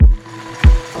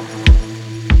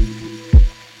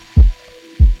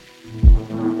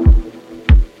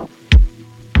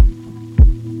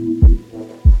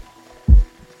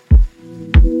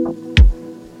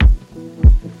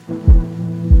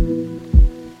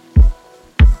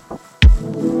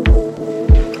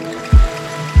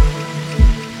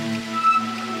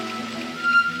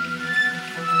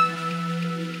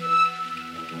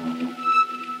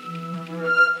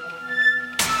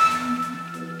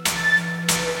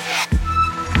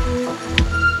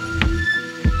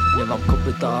Mam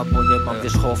kopyta, bo nie mam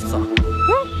wierzchowca.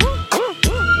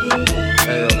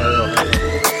 Ejo, ejo.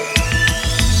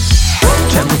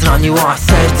 Czemu zraniłaś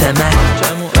serce me?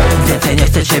 Więcej nie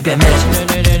chcę ciebie mieć.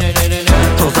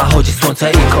 To zachodzi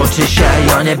słońce i kończy się.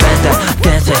 Ja nie będę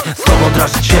więcej z tobą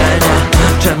drażnić się,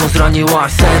 nie. Czemu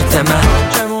zraniłaś serce me?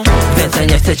 Więcej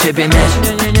nie chcę ciebie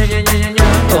mieć.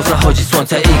 To zachodzi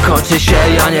słońce i kończy się.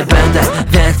 Ja nie będę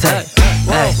więcej.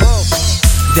 Ej.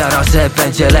 Wiara, że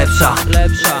będzie lepsza,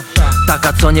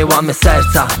 taka co nie łamie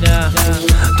serca.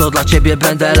 To dla ciebie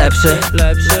będę lepszy,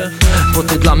 bo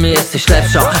ty dla mnie jesteś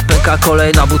lepsza. Pęka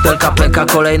kolejna butelka, pęka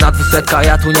kolejna 200.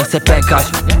 Ja tu nie chcę pękać,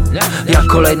 jak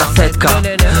kolejna setka.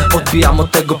 Odbijam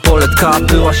od tego poletka.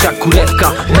 Byłaś jak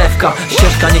kurewka, mewka,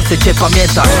 ścieżka, nie chcę cię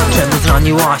pamiętać. Czemu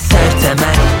zraniłaś serce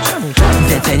me?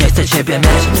 Więcej nie chcę ciebie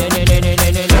mieć.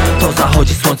 To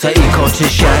zachodzi słońce i kończy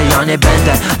się. Ja nie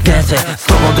będę więcej z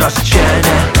tobą drażnić się,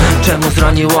 nie. Czemu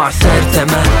zraniłaś serce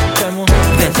me?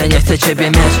 Więcej nie chcę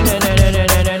ciebie mieć.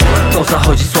 To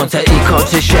zachodzi słońce i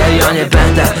kończy się. Ja nie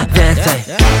będę więcej.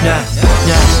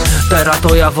 Nie. Teraz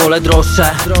to ja wolę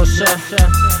droższe.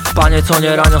 Panie, co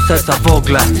nie ranią serca w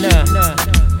ogóle.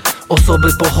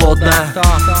 Osoby pochodne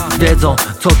wiedzą,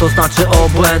 co to znaczy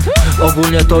obłęd.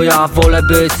 Ogólnie to ja wolę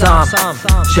być sam.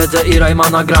 Siedzę i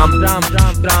Rajmana gram.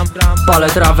 Palę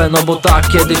trawę, no bo tak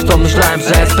kiedyś to myślałem,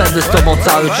 że spędzę z tobą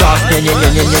cały czas. Nie.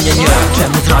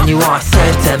 Czemu zraniłaś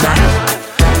serce me?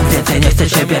 Więcej nie chcę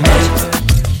ciebie mieć.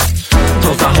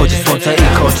 To zachodzi słońce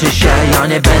i kończy się. Ja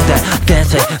nie będę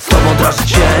więcej z tobą drażnić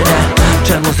się, nie.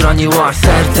 Czemu zraniłaś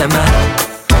serce me?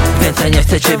 Więcej nie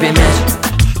chcę ciebie mieć.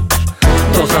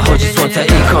 To zachodzi słońce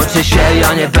i kończy się.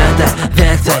 Ja nie będę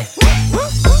więcej.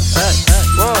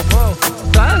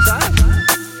 To jest?